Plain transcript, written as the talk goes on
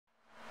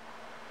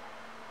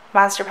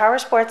Monster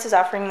Powersports is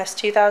offering this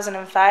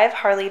 2005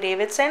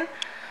 Harley-Davidson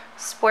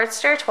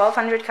Sportster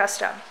 1200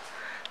 Custom.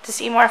 To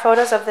see more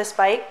photos of this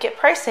bike, get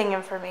pricing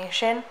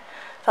information,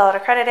 fill out a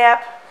credit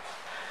app,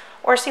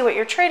 or see what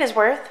your trade is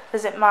worth,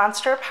 visit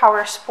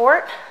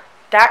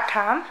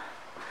monsterpowersport.com.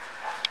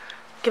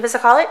 Give us a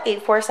call at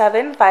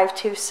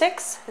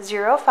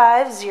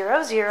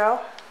 847-526-0500,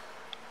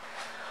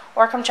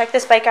 or come check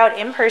this bike out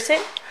in person.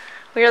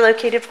 We are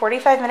located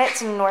 45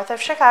 minutes north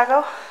of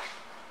Chicago,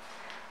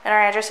 and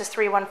our address is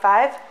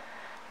 315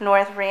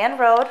 North Rand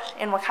Road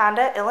in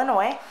Wauconda,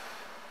 Illinois.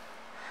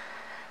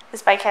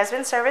 This bike has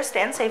been serviced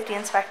and safety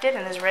inspected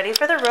and is ready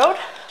for the road.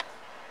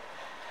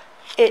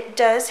 It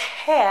does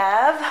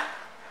have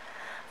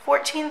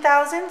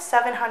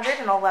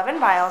 14,711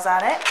 miles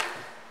on it.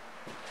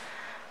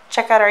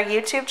 Check out our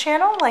YouTube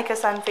channel, like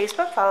us on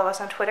Facebook, follow us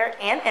on Twitter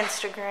and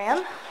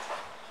Instagram.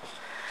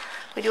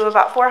 We do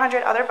about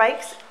 400 other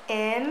bikes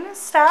in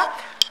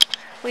stock.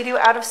 We do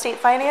out-of-state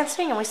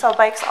financing, and we sell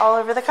bikes all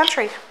over the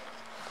country.